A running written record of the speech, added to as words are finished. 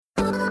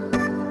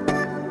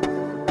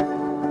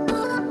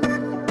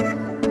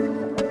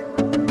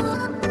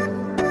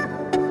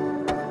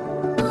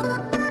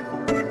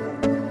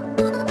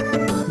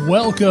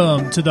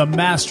Welcome to the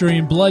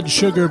Mastering Blood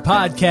Sugar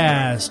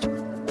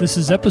Podcast. This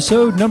is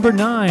episode number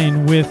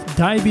 9 with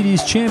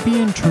diabetes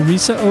champion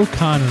Teresa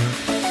O'Connor.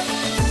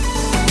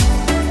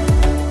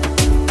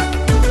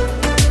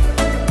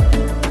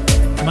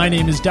 My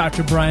name is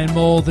Dr. Brian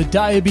Mole, the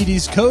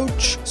diabetes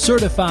coach,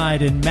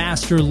 certified and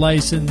master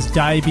licensed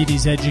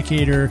diabetes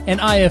educator, and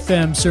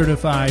IFM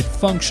certified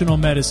functional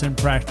medicine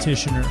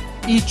practitioner.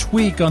 Each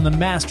week on the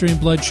Mastering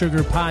Blood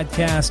Sugar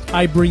podcast,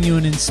 I bring you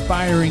an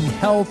inspiring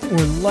health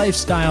or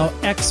lifestyle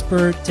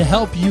expert to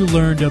help you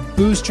learn to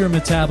boost your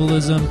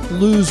metabolism,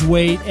 lose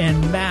weight, and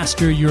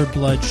master your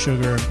blood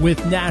sugar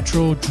with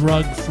natural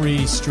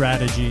drug-free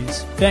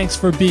strategies. Thanks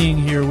for being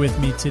here with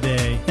me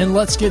today, and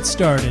let's get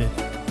started.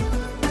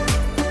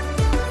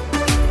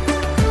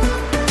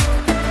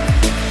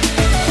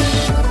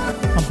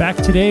 Back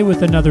today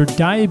with another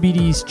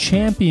Diabetes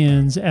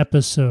Champions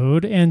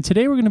episode, and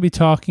today we're going to be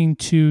talking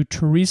to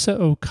Teresa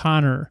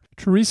O'Connor.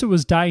 Teresa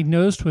was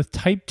diagnosed with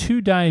type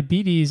 2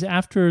 diabetes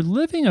after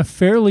living a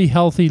fairly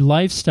healthy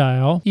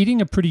lifestyle,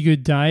 eating a pretty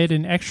good diet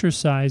and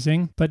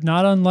exercising, but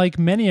not unlike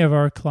many of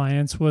our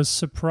clients, was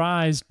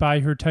surprised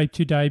by her type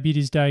 2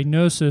 diabetes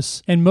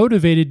diagnosis and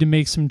motivated to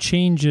make some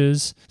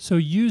changes. So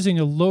using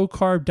a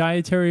low-carb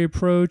dietary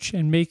approach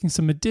and making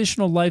some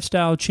additional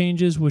lifestyle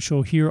changes, which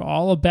we'll hear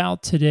all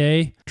about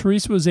today,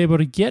 Teresa was able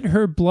to get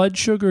her blood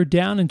sugar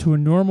down into a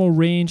normal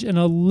range and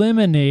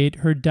eliminate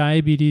her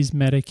diabetes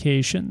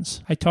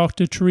medications. I talked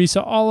to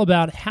Teresa all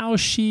about how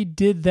she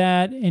did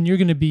that, and you're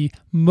going to be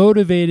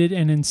motivated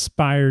and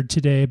inspired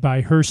today by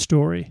her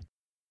story.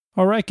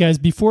 All right, guys,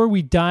 before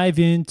we dive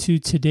into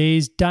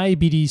today's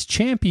Diabetes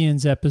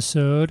Champions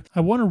episode,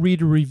 I want to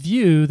read a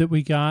review that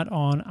we got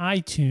on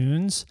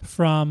iTunes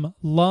from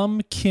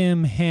Lum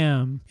Kim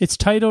Ham. It's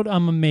titled,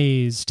 "I'm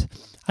Amazed.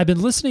 I've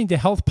been listening to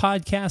health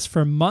podcasts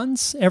for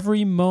months,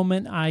 every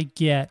moment I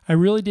get. I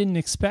really didn't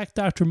expect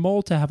Dr.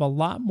 Mole to have a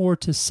lot more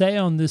to say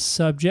on this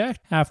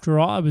subject. After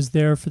all, I was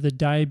there for the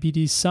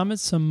Diabetes Summit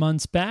some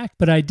months back,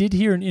 but I did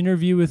hear an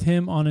interview with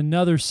him on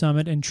another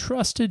summit and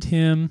trusted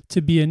him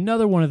to be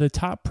another one of the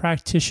top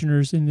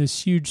practitioners in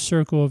this huge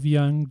circle of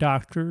young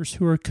doctors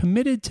who are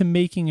committed to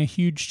making a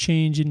huge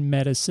change in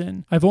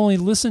medicine. I've only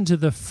listened to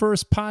the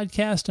first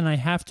podcast, and I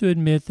have to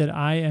admit that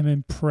I am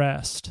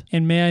impressed.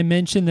 And may I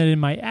mention that in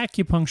my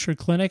acupuncture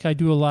clinic, I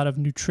do a lot of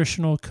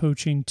nutritional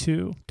coaching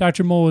too.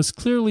 Dr. Mole is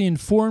clearly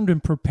informed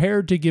and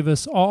prepared to give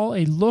us all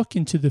a look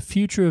into the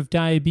future of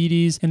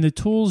diabetes and the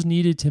tools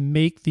needed to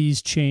make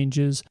these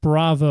changes.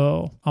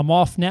 Bravo. I'm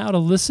off now to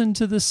listen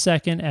to the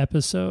second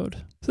episode."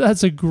 So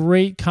that's a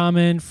great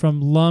comment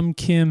from Lum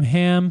Kim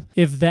Ham.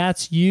 If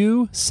that's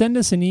you, send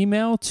us an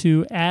email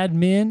to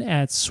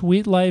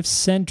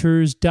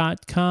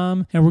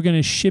admin@sweetlifecenters.com, and we're going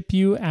to ship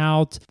you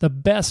out the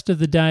best of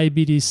the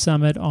Diabetes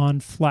Summit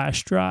on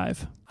flash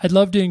drive. I'd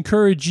love to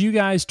encourage you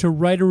guys to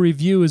write a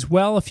review as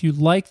well. If you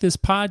like this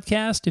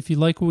podcast, if you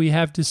like what we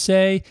have to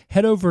say,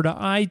 head over to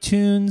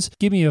iTunes,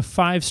 give me a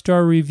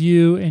 5-star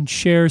review, and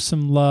share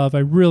some love. I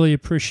really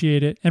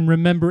appreciate it. And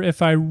remember,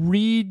 if I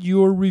read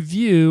your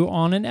review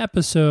on an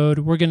episode,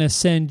 we're going to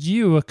send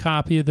you a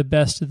copy of the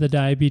Best of the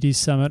Diabetes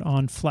Summit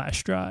on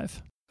flash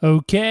drive.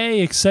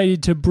 Okay,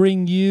 excited to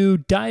bring you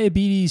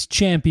Diabetes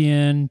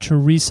Champion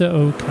Teresa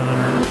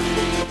O'Connor.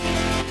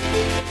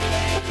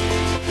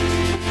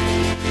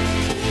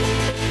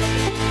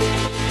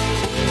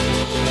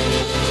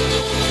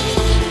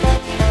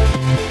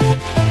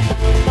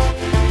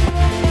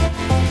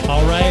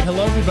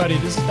 Hello, everybody.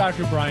 This is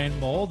Dr. Brian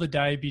Mole, the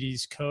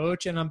diabetes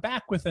coach, and I'm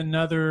back with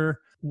another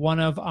one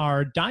of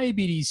our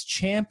Diabetes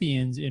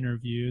Champions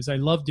interviews. I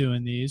love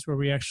doing these where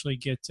we actually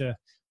get to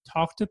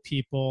talk to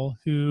people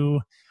who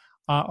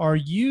are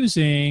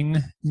using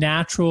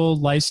natural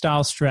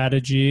lifestyle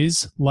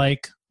strategies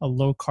like a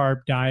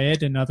low-carb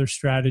diet and other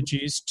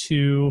strategies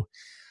to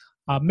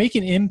make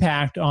an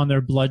impact on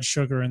their blood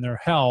sugar and their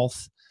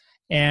health.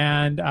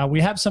 And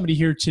we have somebody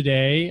here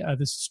today.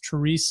 This is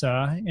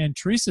Teresa, and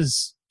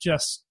Teresa's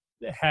just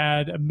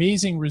had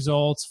amazing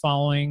results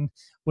following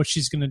what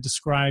she's going to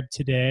describe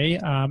today.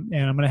 And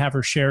I'm going to have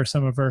her share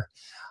some of her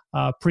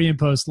pre and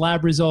post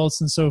lab results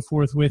and so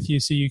forth with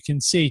you so you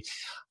can see.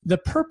 The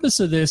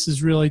purpose of this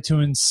is really to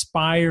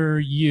inspire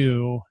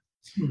you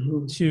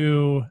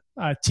to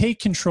take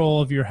control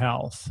of your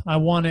health. I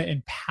want to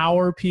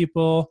empower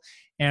people,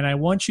 and I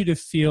want you to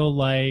feel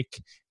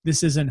like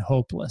this isn't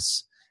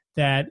hopeless,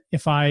 that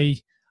if I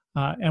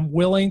am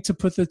willing to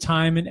put the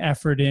time and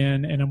effort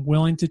in, and I'm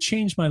willing to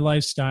change my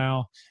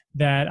lifestyle,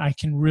 that I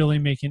can really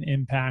make an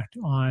impact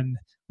on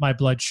my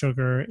blood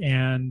sugar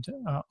and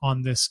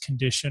on this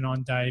condition,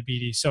 on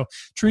diabetes. So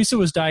Teresa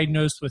was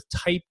diagnosed with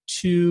type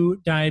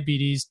 2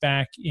 diabetes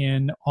back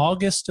in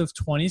August of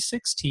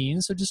 2016,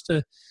 so just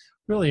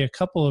really a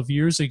couple of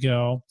years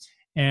ago,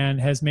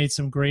 and has made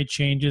some great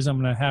changes.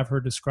 I'm going to have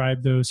her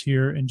describe those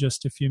here in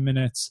just a few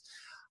minutes.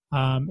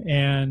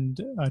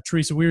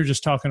 Teresa, we were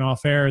just talking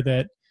off air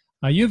that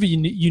you have a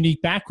unique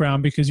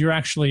background because you're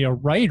actually a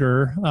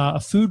writer,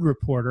 a food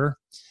reporter.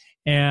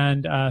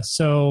 And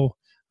so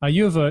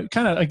you have a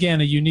kind of,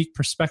 again, a unique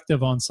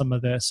perspective on some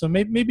of this. So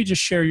maybe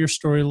just share your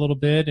story a little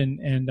bit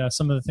and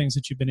some of the things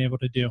that you've been able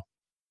to do.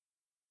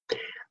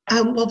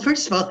 Well,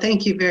 first of all,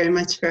 thank you very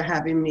much for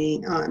having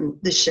me on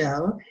the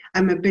show.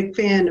 I'm a big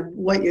fan of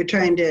what you're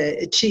trying to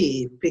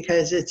achieve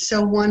because it's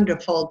so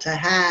wonderful to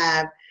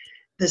have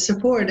the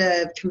support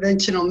of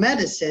conventional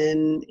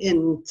medicine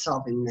in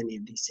solving many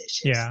of these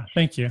issues. Yeah,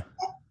 thank you.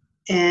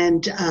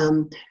 And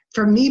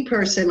for me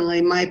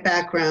personally, my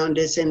background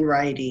is in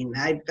writing.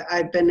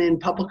 I've been in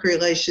public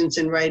relations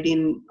and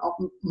writing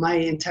my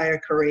entire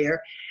career.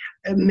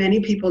 Many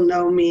people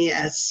know me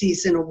as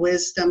Seasonal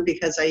Wisdom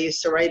because I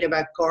used to write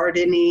about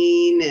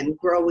gardening and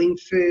growing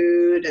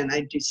food, and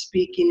I do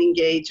speaking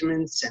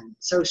engagements and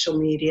social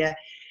media.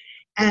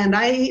 And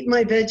I ate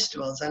my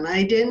vegetables, and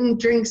I didn't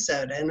drink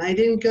soda, and I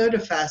didn't go to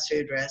fast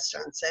food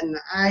restaurants. And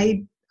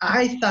I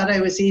thought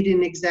I was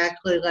eating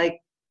exactly like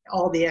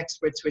all the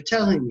experts were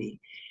telling me.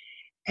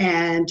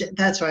 And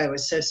that's why I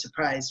was so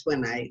surprised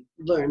when I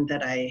learned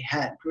that I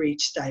had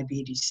reached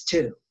diabetes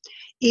too.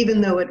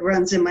 Even though it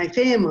runs in my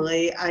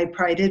family, I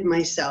prided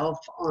myself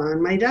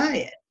on my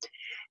diet.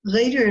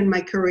 Later in my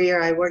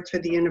career, I worked for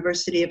the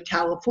University of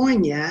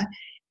California.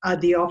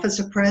 The Office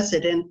of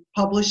President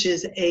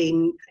publishes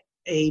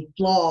a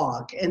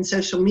blog and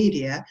social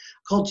media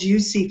called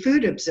UC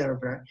Food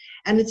Observer.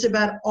 And it's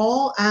about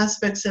all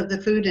aspects of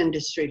the food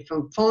industry,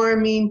 from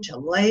farming to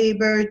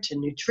labor to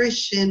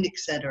nutrition,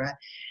 etc.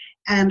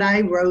 And I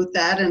wrote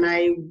that, and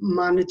I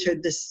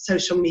monitored the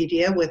social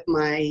media with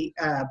my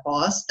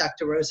boss,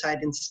 Dr. Rose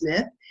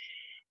Hayden-Smith.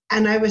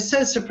 And I was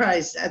so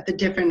surprised at the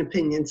different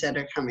opinions that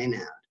are coming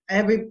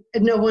out.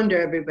 No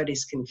wonder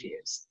everybody's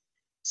confused.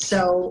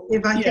 So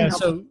if I can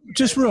help. So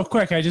just real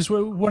quick,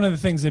 one of the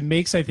things that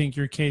makes, I think,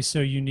 your case so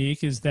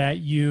unique is that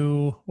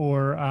you,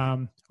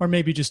 or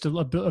maybe just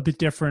a bit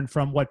different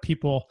from what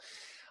people,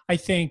 I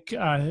think,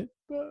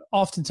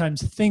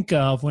 oftentimes think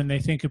of when they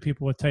think of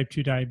people with type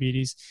 2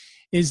 diabetes,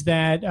 is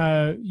that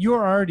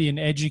you're already an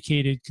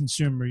educated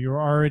consumer. You're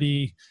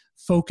already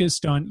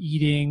focused on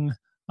eating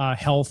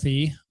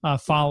healthy,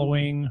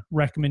 following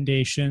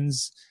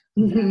recommendations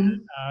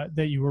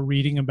that you were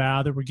reading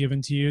about, that were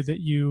given to you, that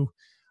you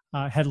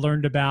had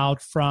learned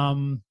about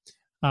from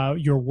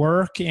your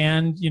work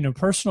and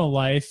personal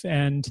life,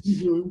 and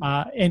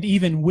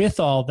even with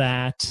all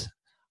that,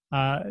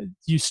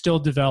 you still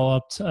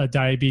developed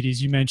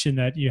diabetes. You mentioned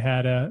that you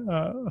had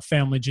a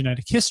family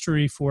genetic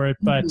history for it,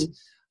 but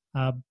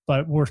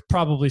we're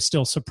probably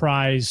still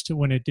surprised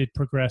when it did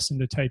progress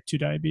into type 2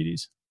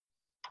 diabetes.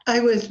 I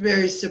was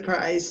very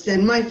surprised.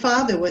 And my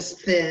father was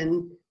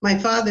thin. My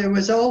father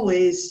was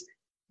always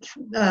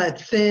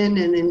thin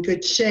and in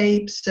good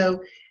shape.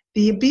 So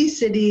the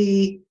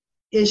obesity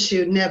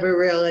issue never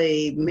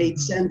really made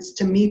sense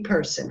to me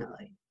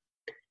personally.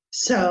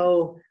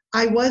 So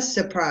I was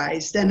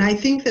surprised. And I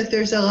think that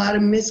there's a lot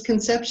of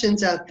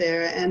misconceptions out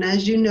there. And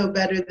as you know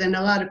better than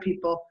a lot of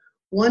people,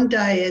 one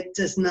diet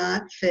does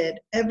not fit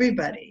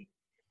everybody.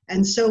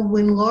 And so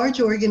when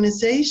large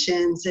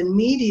organizations and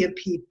media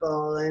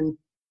people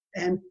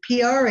and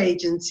PR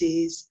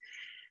agencies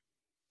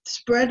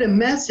spread a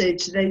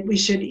message that we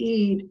should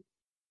eat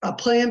a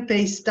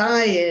plant-based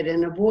diet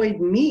and avoid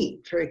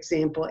meat, for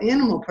example,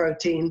 animal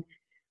protein,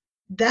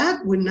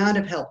 that would not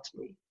have helped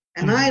me.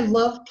 And I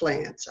love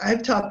plants.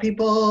 I've taught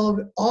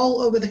people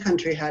all over the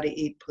country how to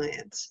eat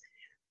plants.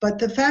 But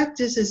the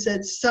fact is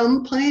that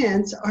some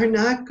plants are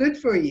not good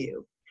for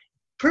you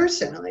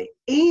personally,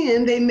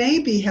 and they may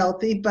be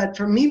healthy, but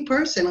for me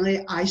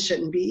personally, I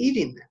shouldn't be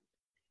eating them.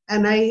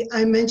 And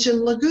I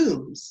mentioned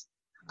legumes.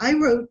 I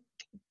wrote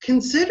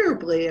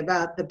considerably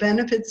about the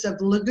benefits of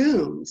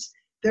legumes.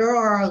 There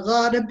are a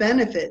lot of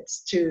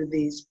benefits to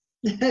these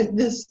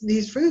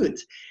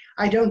foods.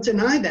 I don't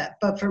deny that.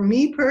 But for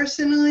me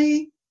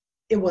personally,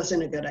 it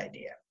wasn't a good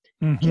idea.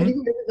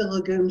 Getting rid of the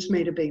legumes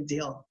made a big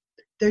deal.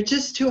 They're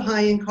just too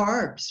high in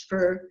carbs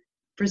for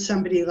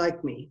somebody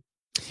like me.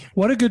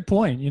 What a good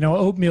point.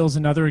 Oatmeal is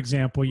another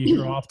example. You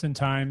hear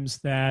oftentimes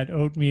that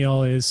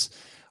oatmeal is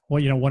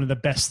one of the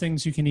best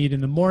things you can eat in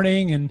the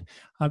morning. And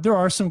there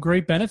are some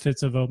great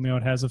benefits of oatmeal.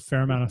 It has a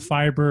fair amount of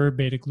fiber,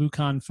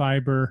 beta-glucan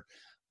fiber,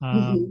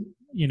 and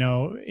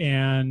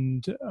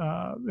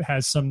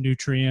has some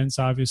nutrients,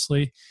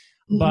 obviously,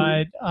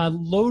 but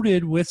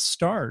loaded with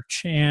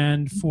starch.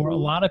 And for a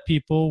lot of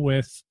people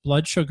with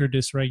blood sugar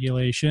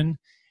dysregulation,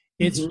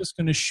 it's just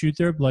going to shoot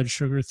their blood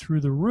sugar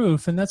through the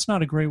roof, and that's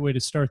not a great way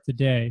to start the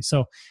day.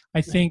 So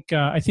I think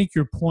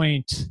your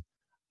point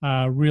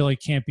really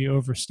can't be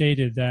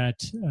overstated, that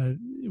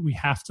we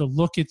have to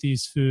look at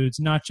these foods,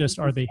 not just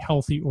are they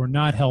healthy or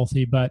not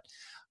healthy, but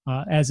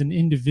as an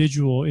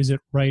individual, is it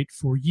right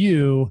for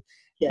you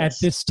at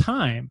this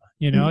time?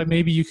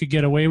 Maybe you could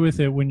get away with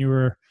it when you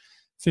were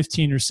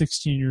 15 or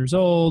 16 years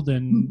old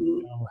and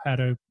had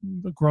a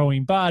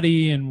growing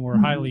body and were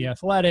highly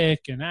athletic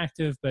and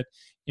active, but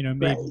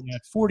maybe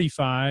at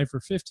 45 or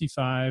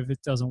 55, it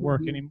doesn't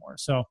work anymore.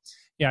 So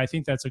I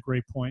think that's a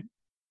great point.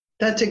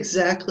 That's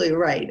exactly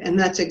right. And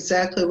that's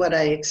exactly what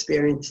I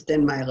experienced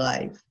in my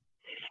life.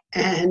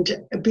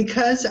 And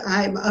because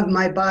I'm of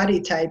my body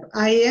type,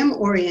 I am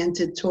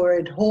oriented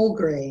toward whole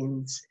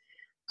grains.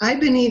 I've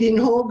been eating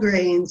whole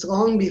grains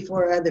long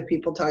before other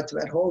people talked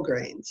about whole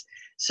grains.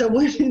 So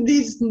when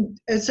these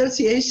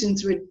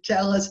associations would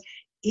tell us,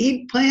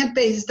 eat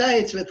plant-based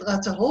diets with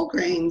lots of whole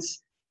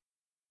grains,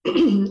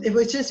 it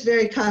was just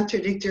very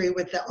contradictory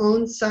with the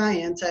own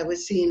science I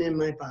was seeing in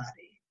my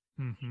body.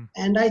 Mm-hmm.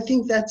 And I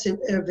think that's a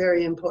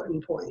very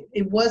important point.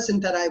 It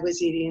wasn't that I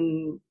was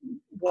eating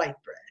white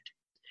bread.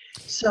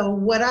 So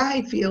what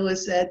I feel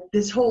is that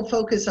this whole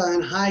focus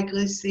on high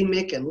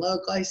glycemic and low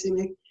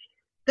glycemic,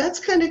 that's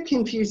kind of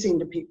confusing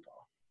to people.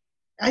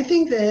 I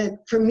think that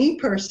for me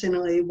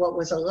personally, what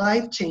was a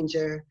life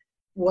changer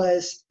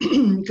was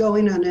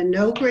going on a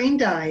no-grain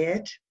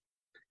diet,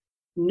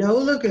 no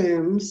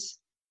legumes.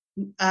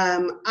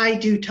 I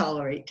do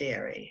tolerate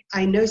dairy.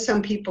 I know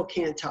some people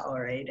can't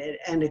tolerate it,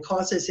 and it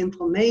causes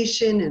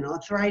inflammation and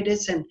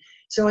arthritis. And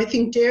so I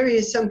think dairy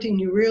is something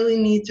you really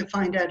need to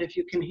find out if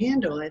you can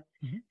handle it.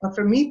 Mm-hmm. But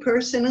for me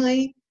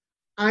personally,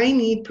 I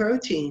need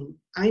protein.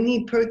 I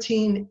need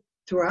protein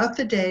throughout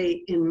the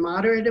day in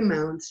moderate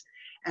amounts,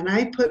 and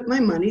I put my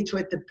money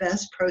toward the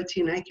best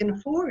protein I can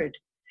afford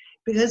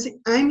because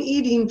I'm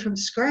eating from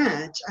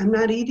scratch. I'm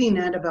not eating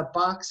out of a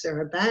box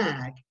or a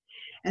bag.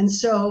 And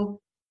so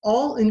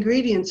all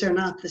ingredients are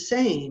not the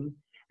same.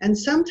 And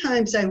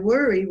sometimes I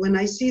worry when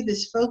I see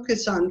this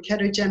focus on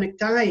ketogenic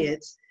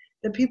diets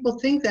that people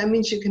think that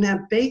means you can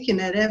have bacon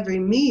at every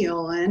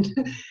meal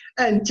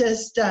and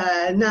just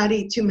not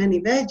eat too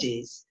many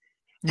veggies.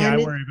 Yeah, I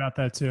worry about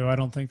that too. I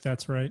don't think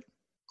that's right.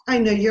 I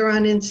know you're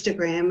on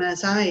Instagram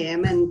as I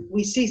am, and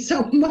we see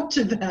so much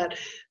of that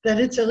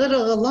it's a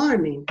little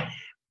alarming.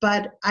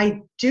 But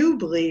I do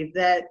believe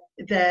that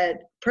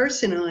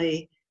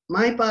personally,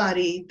 my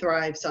body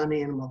thrives on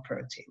animal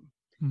protein.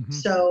 Mm-hmm.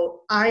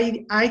 So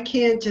I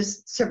can't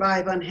just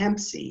survive on hemp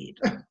seed.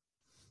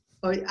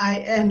 I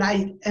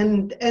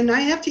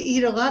have to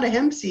eat a lot of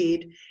hemp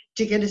seed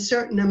to get a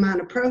certain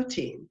amount of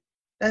protein.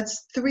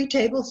 That's 3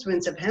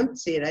 tablespoons of hemp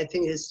seed, I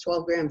think, is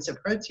 12 grams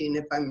of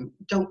protein,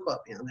 don't quote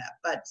me on that.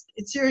 But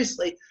it's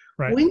seriously,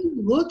 right. When you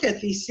look at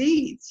these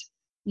seeds,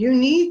 you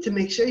need to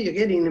make sure you're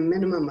getting a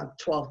minimum of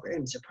 12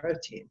 grams of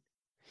protein.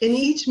 In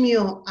each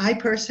meal, I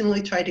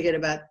personally try to get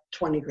about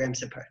 20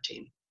 grams of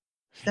protein.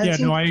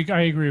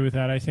 I agree with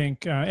that. I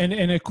think,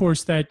 and of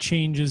course, that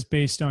changes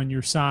based on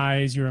your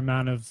size, your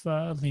amount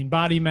of lean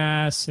body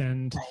mass,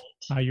 and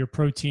your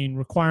protein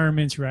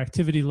requirements, your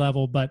activity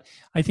level. But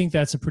I think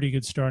that's a pretty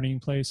good starting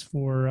place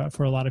for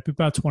a lot of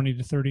people. About 20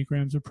 to 30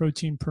 grams of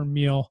protein per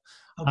meal.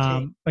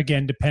 Okay.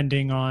 Again,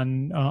 depending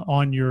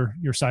on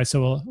your size.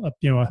 So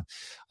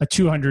a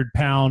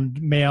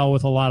 200-pound male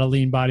with a lot of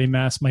lean body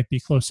mass might be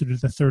closer to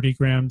the 30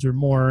 grams or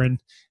more,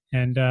 and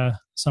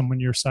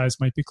someone your size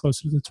might be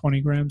closer to the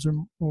 20 grams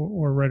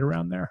or right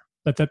around there.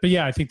 But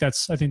yeah, I think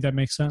that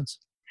makes sense.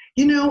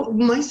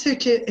 My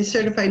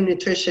certified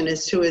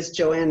nutritionist, who is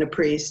Joanna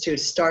Priest, who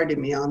started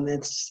me on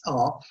this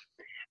all,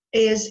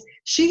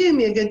 she gave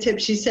me a good tip.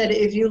 She said,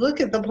 if you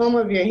look at the palm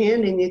of your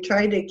hand and you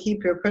try to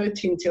keep your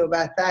protein to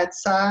about that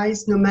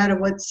size, no matter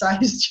what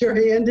size your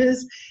hand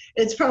is,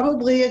 it's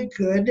probably a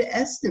good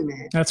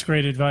estimate. That's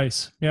great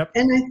advice. Yep.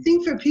 And I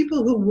think for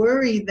people who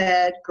worry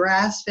that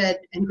grass-fed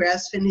and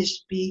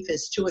grass-finished beef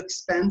is too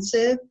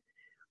expensive,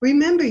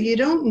 remember, you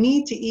don't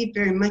need to eat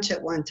very much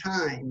at one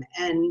time.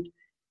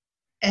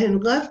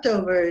 And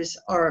leftovers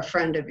are a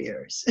friend of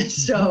yours.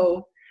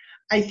 So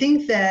I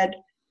think that,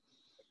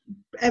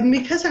 and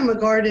because I'm a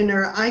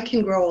gardener, I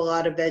can grow a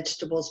lot of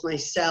vegetables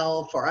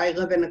myself, or I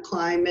live in a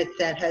climate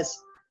that has,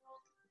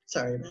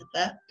 sorry about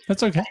that.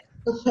 That's okay.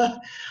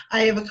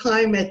 I have a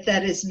climate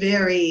that is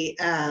very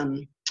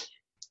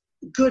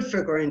good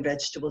for growing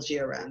vegetables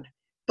year round.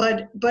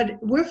 But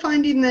we're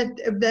finding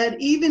that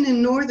even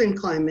in northern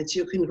climates,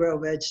 you can grow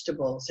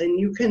vegetables,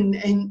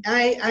 and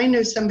I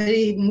know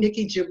somebody,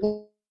 Nikki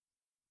Jabal,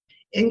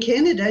 in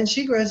Canada, and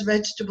she grows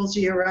vegetables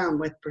year round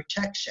with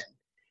protection.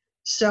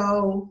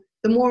 So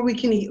the more we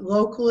can eat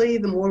locally,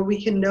 the more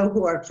we can know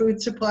who our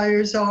food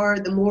suppliers are,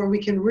 the more we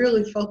can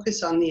really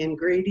focus on the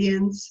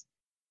ingredients.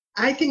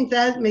 I think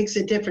that makes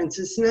a difference.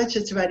 It's not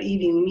just about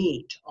eating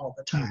meat all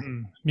the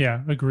time. Mm-hmm.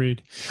 Yeah,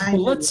 agreed.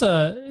 Well, let's,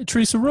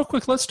 Teresa, real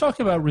quick, let's talk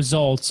about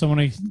results. I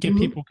want to get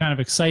people kind of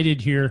excited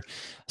here.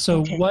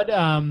 So what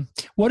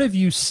have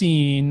you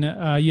seen?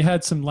 You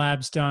had some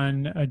labs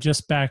done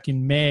just back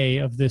in May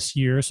of this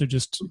year, so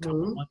just a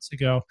couple of months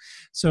ago.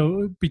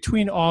 So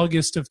between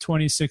August of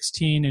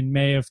 2016 and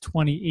May of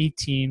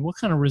 2018, what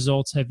kind of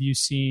results have you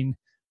seen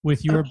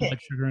with your blood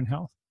sugar and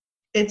health?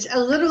 It's a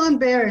little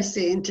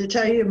embarrassing to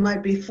tell you my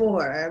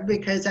before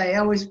because I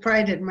always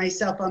prided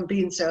myself on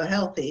being so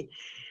healthy.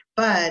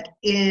 But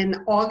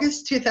in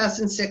August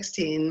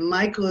 2016,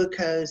 my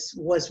glucose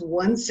was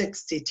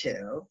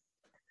 162.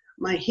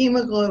 My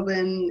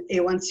hemoglobin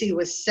A1C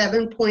was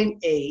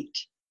 7.8,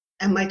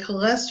 and my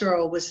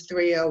cholesterol was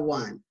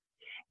 301.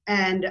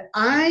 And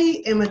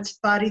I am a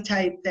body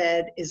type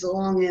that is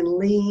long and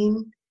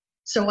lean,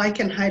 so I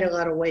can hide a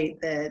lot of weight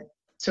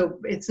so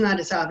it's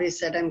not as obvious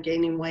that I'm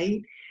gaining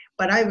weight.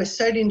 but I was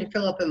starting to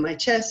fill up in my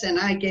chest, and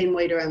I gained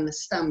weight around the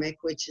stomach,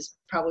 which is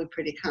probably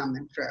pretty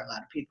common for a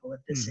lot of people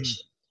with this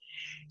issue.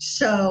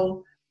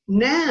 So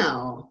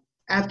now,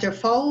 after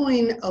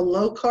following a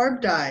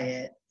low-carb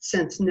diet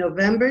since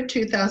November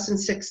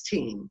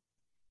 2016,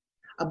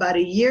 about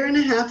a year and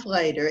a half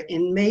later,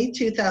 in May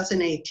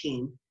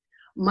 2018,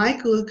 my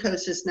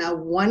glucose is now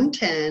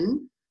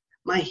 110.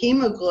 My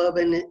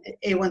hemoglobin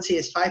A1C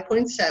is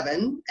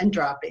 5.7 and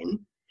dropping,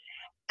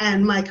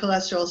 and my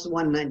cholesterol is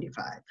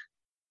 195. Wow.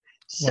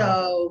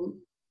 So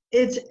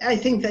I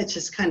think that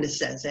just kind of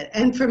says it.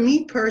 And for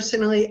me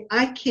personally,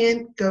 I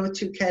can't go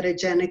to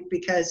ketogenic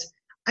because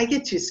I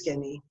get too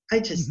skinny. I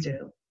just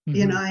do.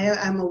 You know,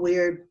 I'm a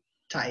weird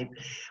type.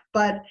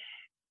 But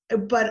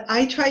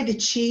I try to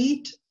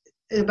cheat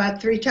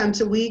about 3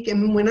 times a week.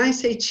 And when I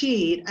say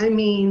cheat, I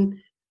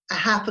mean a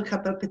half a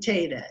cup of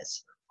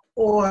potatoes,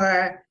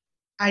 or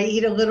I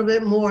eat a little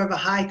bit more of a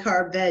high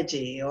carb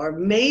veggie, or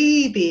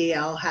maybe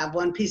I'll have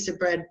 1 piece of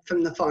bread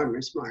from the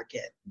farmer's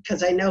market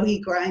because I know he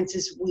grinds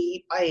his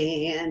wheat by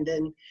hand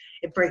and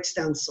it breaks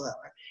down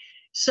slower.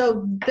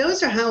 So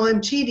those are how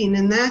I'm cheating,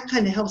 and that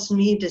kind of helps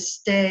me to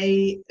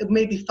stay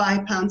maybe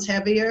 5 pounds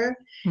heavier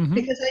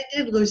because I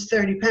did lose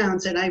 30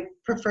 pounds and I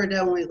prefer to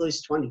only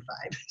lose 25.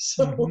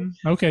 So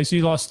Okay, so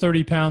you lost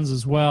 30 pounds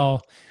as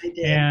well. I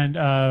did.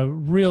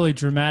 And really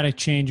dramatic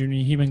change in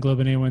your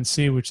hemoglobin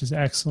A1C, which is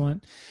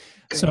excellent.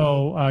 Great.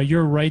 So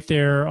you're right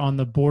there on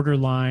the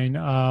borderline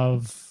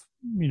of,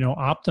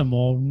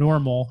 optimal,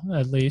 normal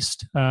at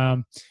least.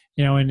 And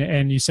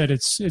you said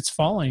it's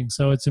falling,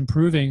 so it's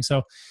improving.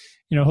 So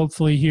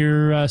hopefully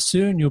here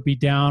soon you'll be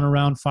down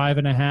around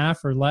 5.5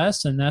 or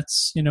less, and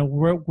that's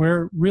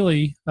we're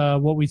really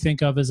what we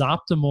think of as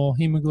optimal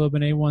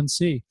hemoglobin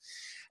A1C.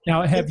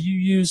 Now, have you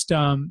used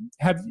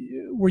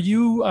were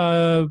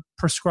you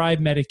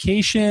prescribed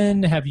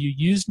medication? Have you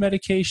used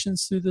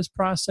medications through this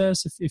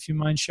process? If you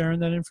mind sharing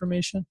that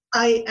information.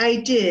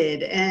 I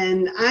did,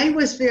 and I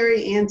was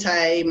very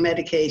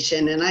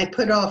anti-medication, and I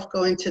put off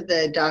going to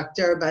the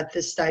doctor about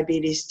this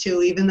diabetes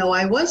too, even though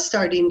I was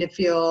starting to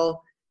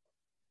feel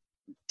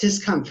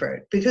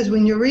discomfort, because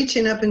when you're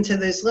reaching up into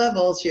those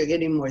levels, you're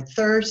getting more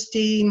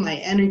thirsty. My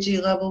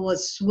energy level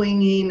was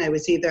swinging. I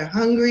was either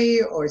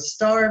hungry or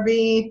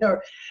starving,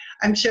 or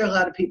I'm sure a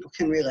lot of people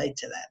can relate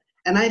to that.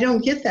 And I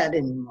don't get that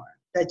anymore.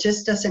 That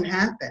just doesn't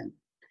happen.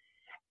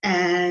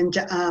 And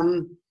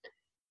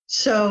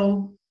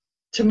so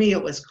to me,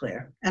 it was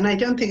clear. And I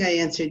don't think I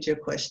answered your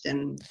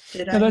question.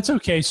 Did I? No, that's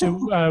okay.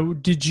 So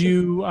did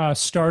you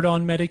start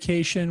on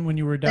medication when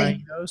you were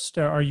diagnosed?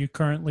 Are you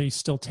currently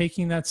still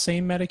taking that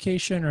same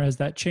medication, or has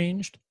that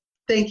changed?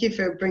 Thank you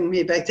for bringing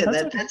me back to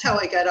that. Okay. That's how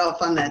I got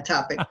off on that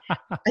topic.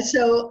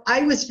 So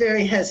I was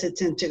very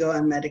hesitant to go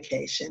on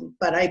medication,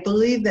 but I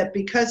believe that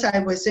because I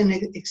was in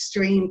an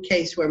extreme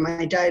case where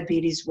my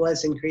diabetes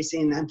was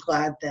increasing, I'm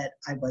glad that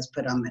I was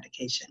put on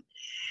medication.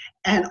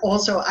 And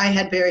also I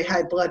had very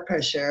high blood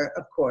pressure,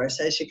 of course,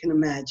 as you can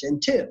imagine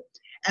too.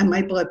 And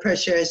my blood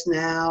pressure is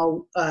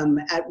now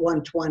at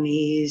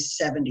 120s,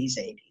 70s,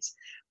 80s.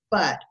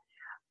 But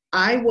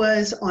I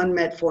was on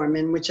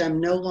metformin, which I'm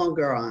no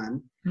longer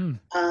on.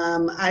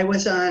 I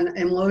was on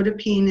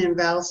amlodipine and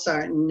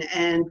valsartan,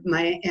 and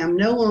I'm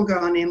no longer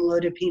on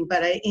amlodipine,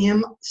 but I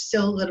am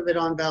still a little bit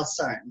on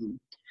valsartan.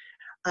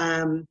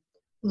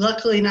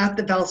 Luckily, not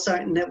the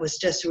valsartan that was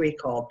just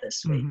recalled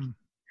this week.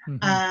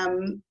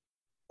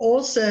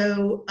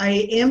 Also,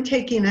 I am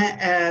taking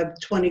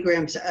 20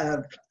 grams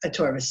of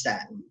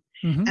atorvastatin.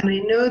 And I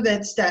know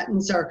that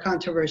statins are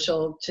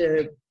controversial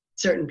to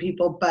certain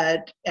people,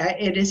 but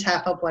it is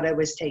half of what I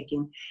was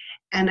taking.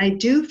 And I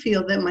do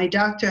feel that my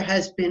doctor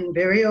has been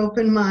very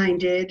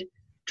open-minded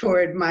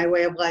toward my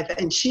way of life,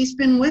 and she's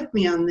been with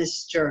me on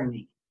this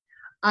journey.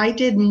 I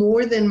did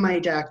more than my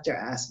doctor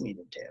asked me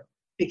to do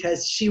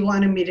because she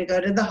wanted me to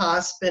go to the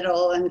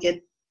hospital and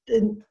get,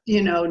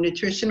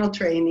 nutritional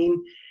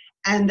training,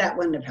 and that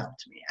wouldn't have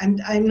helped me.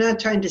 I'm not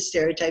trying to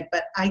stereotype,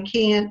 but I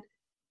can't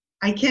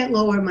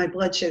lower my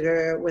blood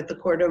sugar with a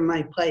quarter of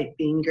my plate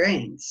being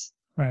grains.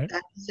 Right.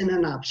 That isn't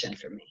an option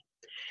for me.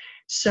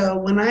 So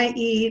when I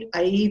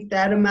eat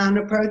that amount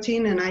of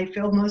protein, and I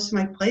fill most of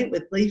my plate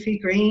with leafy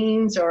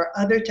greens or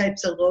other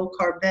types of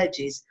low-carb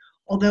veggies.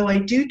 Although I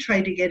do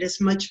try to get as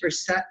much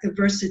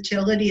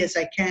versatility as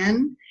I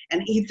can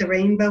and eat the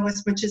rainbow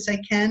as much as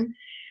I can.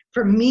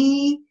 For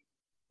me,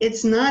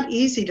 it's not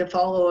easy to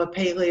follow a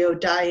paleo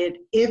diet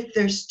if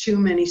there's too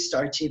many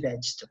starchy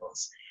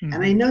vegetables.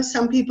 And I know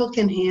some people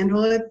can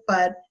handle it,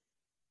 but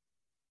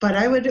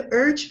I would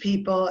urge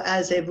people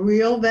as a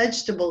real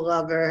vegetable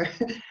lover,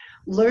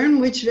 learn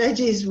which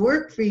veggies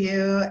work for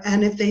you,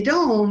 and if they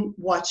don't,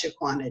 watch your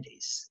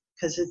quantities,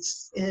 because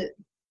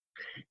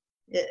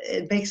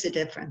it makes a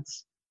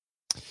difference.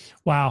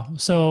 Wow.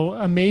 So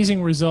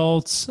amazing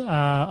results,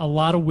 a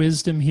lot of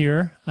wisdom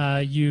here.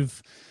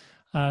 You've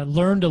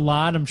learned a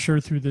lot, I'm sure,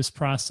 through this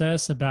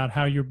process about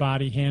how your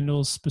body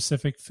handles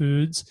specific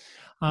foods.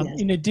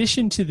 Yes. In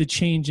addition to the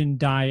change in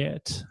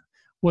diet,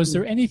 was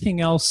there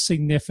anything else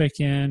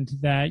significant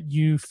that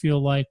you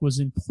feel like was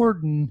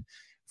important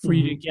for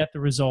you to get the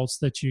results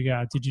that you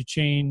got? Did you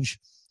change,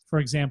 for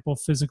example,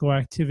 physical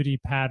activity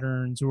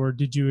patterns, or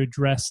did you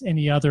address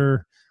any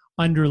other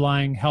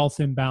underlying health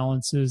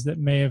imbalances that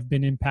may have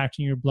been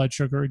impacting your blood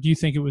sugar? Or do you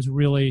think it was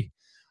really,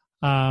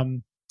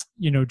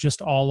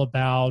 just all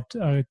about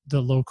the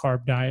low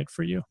carb diet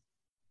for you?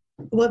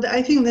 Well,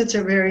 I think that's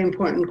a very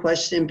important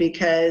question,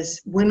 because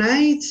when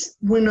I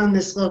went on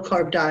this low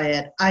carb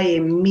diet, I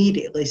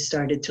immediately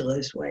started to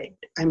lose weight.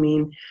 I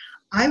mean,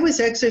 I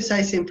was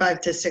exercising 5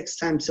 to 6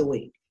 times a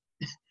week.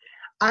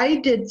 I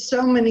did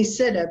so many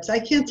sit-ups. I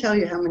can't tell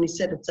you how many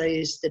sit-ups I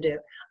used to do.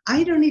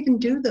 I don't even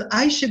do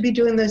I should be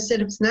doing those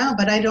sit-ups now,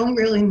 but I don't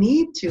really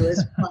need to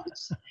as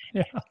much.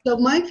 Yeah. So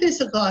my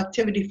physical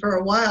activity for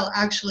a while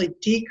actually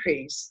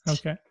decreased.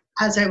 Okay.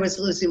 As I was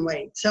losing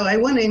weight. So I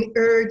want to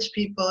urge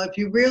people, if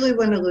you really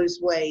want to lose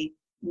weight,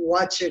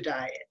 watch your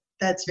diet.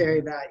 That's very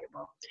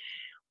valuable.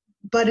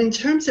 But in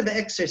terms of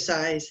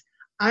exercise,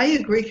 I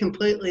agree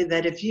completely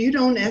that if you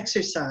don't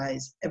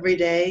exercise every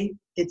day,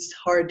 it's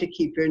hard to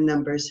keep your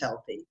numbers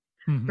healthy.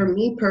 Mm-hmm. For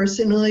me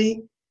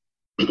personally,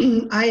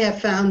 I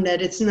have found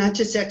that it's not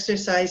just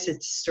exercise,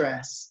 it's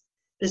stress.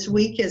 This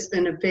week has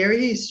been a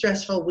very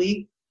stressful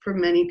week for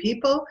many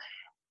people,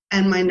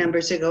 and my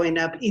numbers are going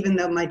up, even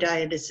though my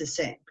diet is the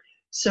same.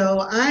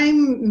 So I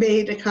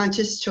made a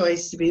conscious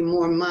choice to be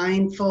more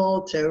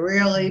mindful, to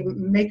really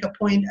make a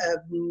point of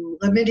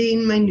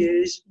limiting my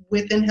news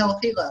within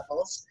healthy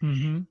levels,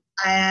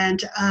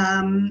 and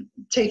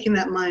taking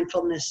that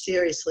mindfulness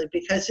seriously,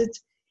 because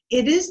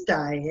it is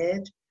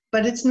diet,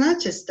 but it's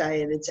not just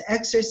diet. It's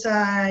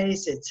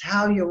exercise, it's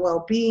how your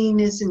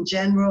well-being is in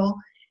general,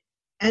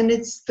 and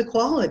it's the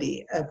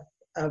quality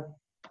of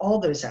all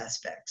those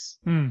aspects.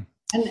 And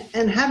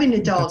having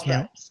a dog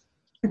helps.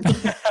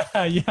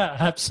 Yeah,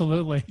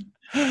 absolutely.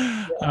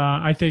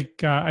 I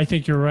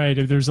think you're right.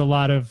 There's a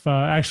lot of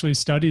actually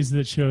studies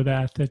that show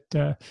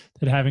that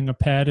having a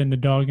pet, and a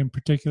dog in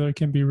particular,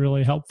 can be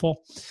really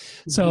helpful.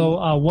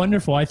 So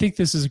wonderful. I think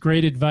this is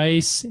great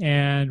advice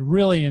and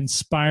really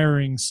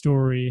inspiring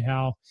story.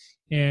 How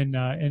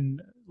in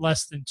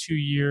less than 2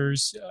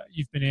 years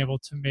you've been able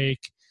to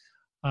make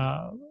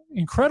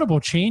incredible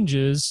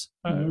changes,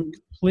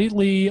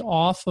 completely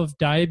off of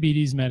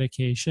diabetes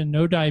medication,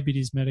 no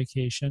diabetes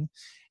medication,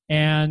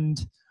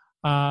 and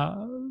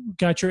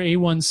got your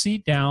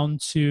A1C down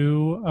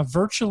to a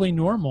virtually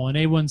normal, an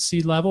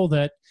A1C level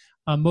that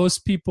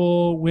most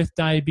people with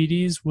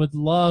diabetes would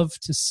love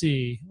to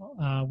see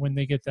when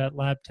they get that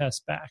lab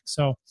test back.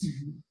 So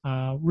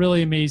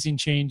really amazing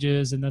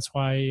changes, and that's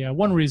why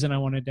one reason I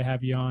wanted to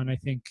have you on. I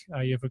think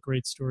you have a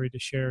great story to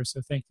share,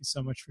 so thank you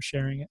so much for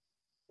sharing it.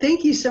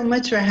 Thank you so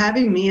much for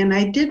having me. And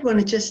I did want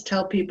to just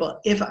tell people,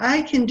 if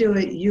I can do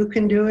it, you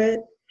can do it.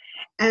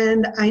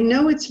 And I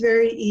know it's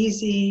very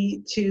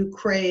easy to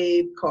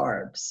crave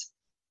carbs,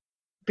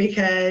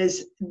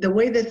 because the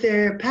way that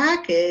they're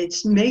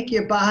packaged make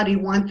your body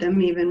want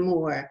them even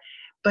more.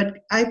 But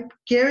I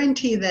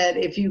guarantee that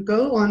if you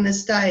go on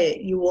this diet,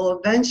 you will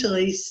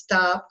eventually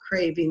stop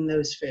craving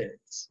those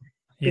foods.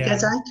 Yeah.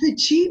 Because I could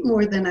cheat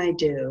more than I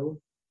do,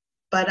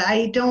 but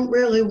I don't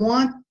really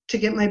want to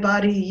get my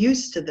body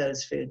used to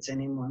those foods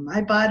anymore. My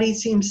body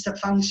seems to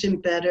function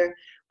better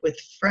with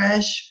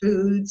fresh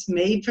foods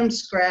made from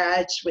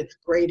scratch with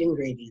great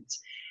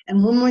ingredients.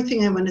 And one more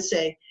thing I want to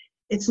say,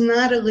 it's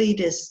not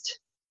elitist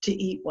to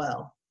eat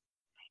well.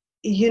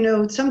 You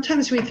know,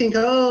 sometimes we think,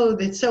 oh,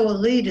 it's so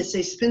elitist,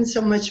 they spend so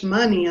much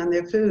money on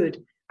their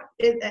food.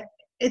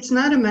 It's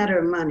not a matter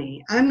of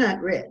money. I'm not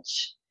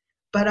rich,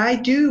 but I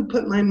do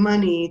put my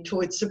money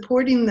towards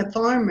supporting the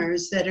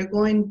farmers that are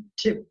going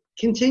to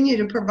continue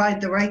to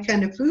provide the right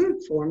kind of food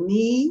for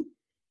me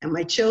and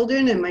my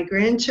children and my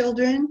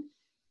grandchildren,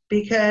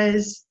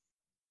 because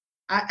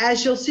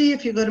as you'll see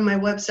if you go to my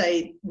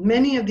website,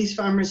 many of these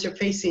farmers are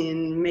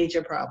facing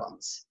major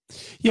problems.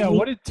 Yeah,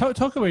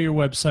 talk about your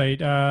website,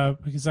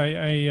 because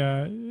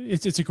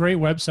it's a great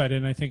website,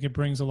 and I think it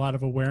brings a lot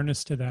of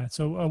awareness to that.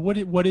 So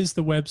what is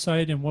the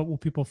website, and what will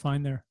people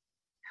find there?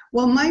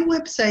 Well, my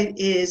website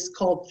is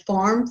called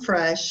Farm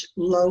Fresh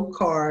Low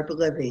Carb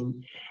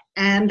Living.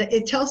 And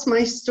it tells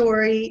my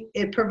story,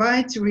 it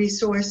provides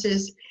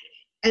resources,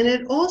 and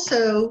it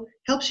also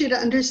helps you to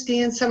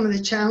understand some of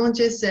the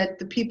challenges that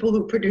the people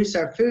who produce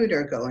our food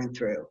are going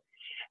through.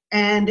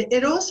 And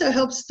it also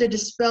helps to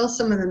dispel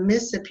some of the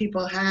myths that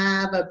people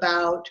have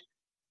about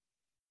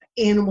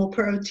animal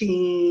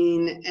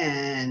protein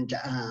and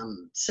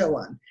so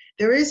on.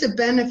 There is a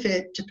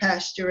benefit to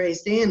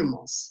pasture-raised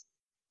animals,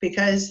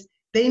 because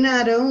they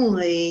not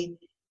only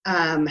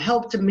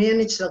help to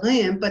manage the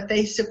land, but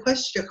they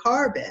sequester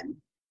carbon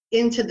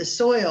into the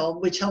soil,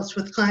 which helps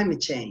with climate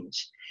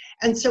change.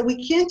 And so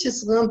we can't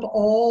just lump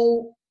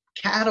all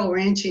cattle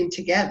ranching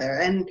together.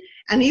 And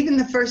even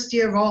the first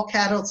year of all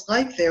cattle's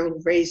life, they're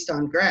raised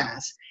on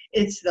grass.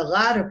 It's the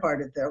latter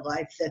part of their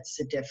life that's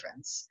the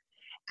difference.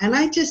 And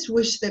I just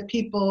wish that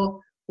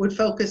people would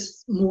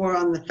focus more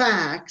on the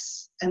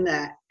facts and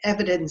the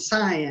evidence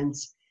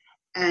science,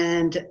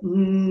 and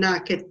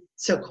not get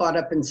so caught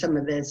up in some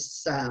of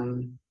this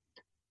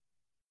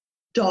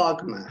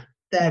dogma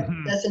that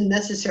doesn't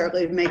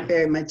necessarily make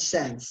very much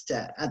sense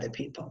to other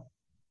people.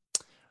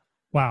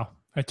 Wow.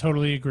 I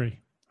totally agree.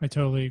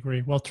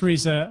 Well,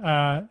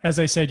 Teresa, as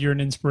I said, you're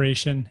an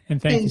inspiration,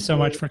 and thank you so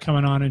much for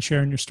coming on and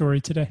sharing your story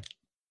today.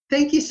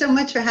 Thank you so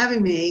much for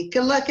having me.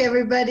 Good luck,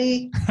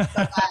 everybody.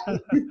 Bye-bye.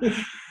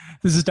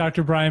 This is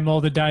Dr. Brian Mull,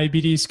 the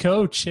diabetes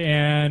coach,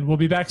 and we'll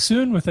be back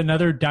soon with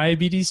another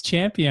diabetes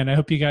champion. I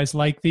hope you guys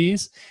like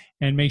these,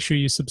 and make sure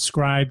you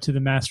subscribe to the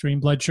Mastering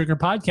Blood Sugar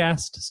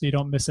podcast so you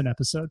don't miss an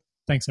episode.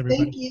 Thanks,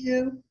 everybody. Thank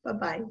you.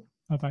 Bye-bye.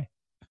 Bye-bye.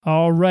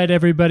 All right,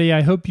 everybody.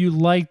 I hope you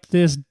liked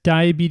this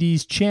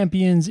Diabetes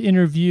Champions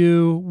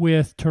interview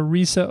with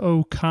Teresa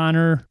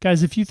O'Connor.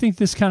 Guys, if you think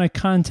this kind of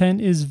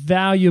content is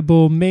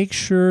valuable, make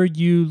sure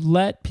you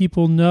let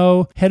people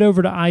know. Head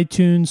over to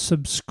iTunes,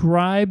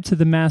 subscribe to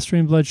the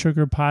Mastering Blood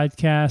Sugar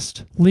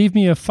podcast, leave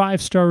me a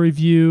 5-star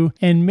review,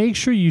 and make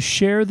sure you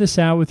share this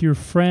out with your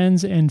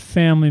friends and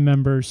family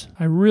members.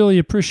 I really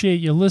appreciate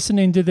you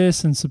listening to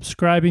this and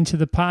subscribing to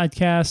the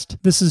podcast.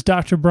 This is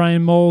Dr.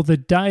 Brian Mull, the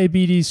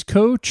diabetes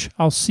coach.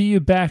 I'll see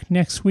you back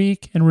next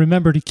week, and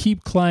remember to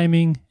keep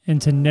climbing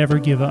and to never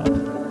give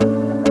up.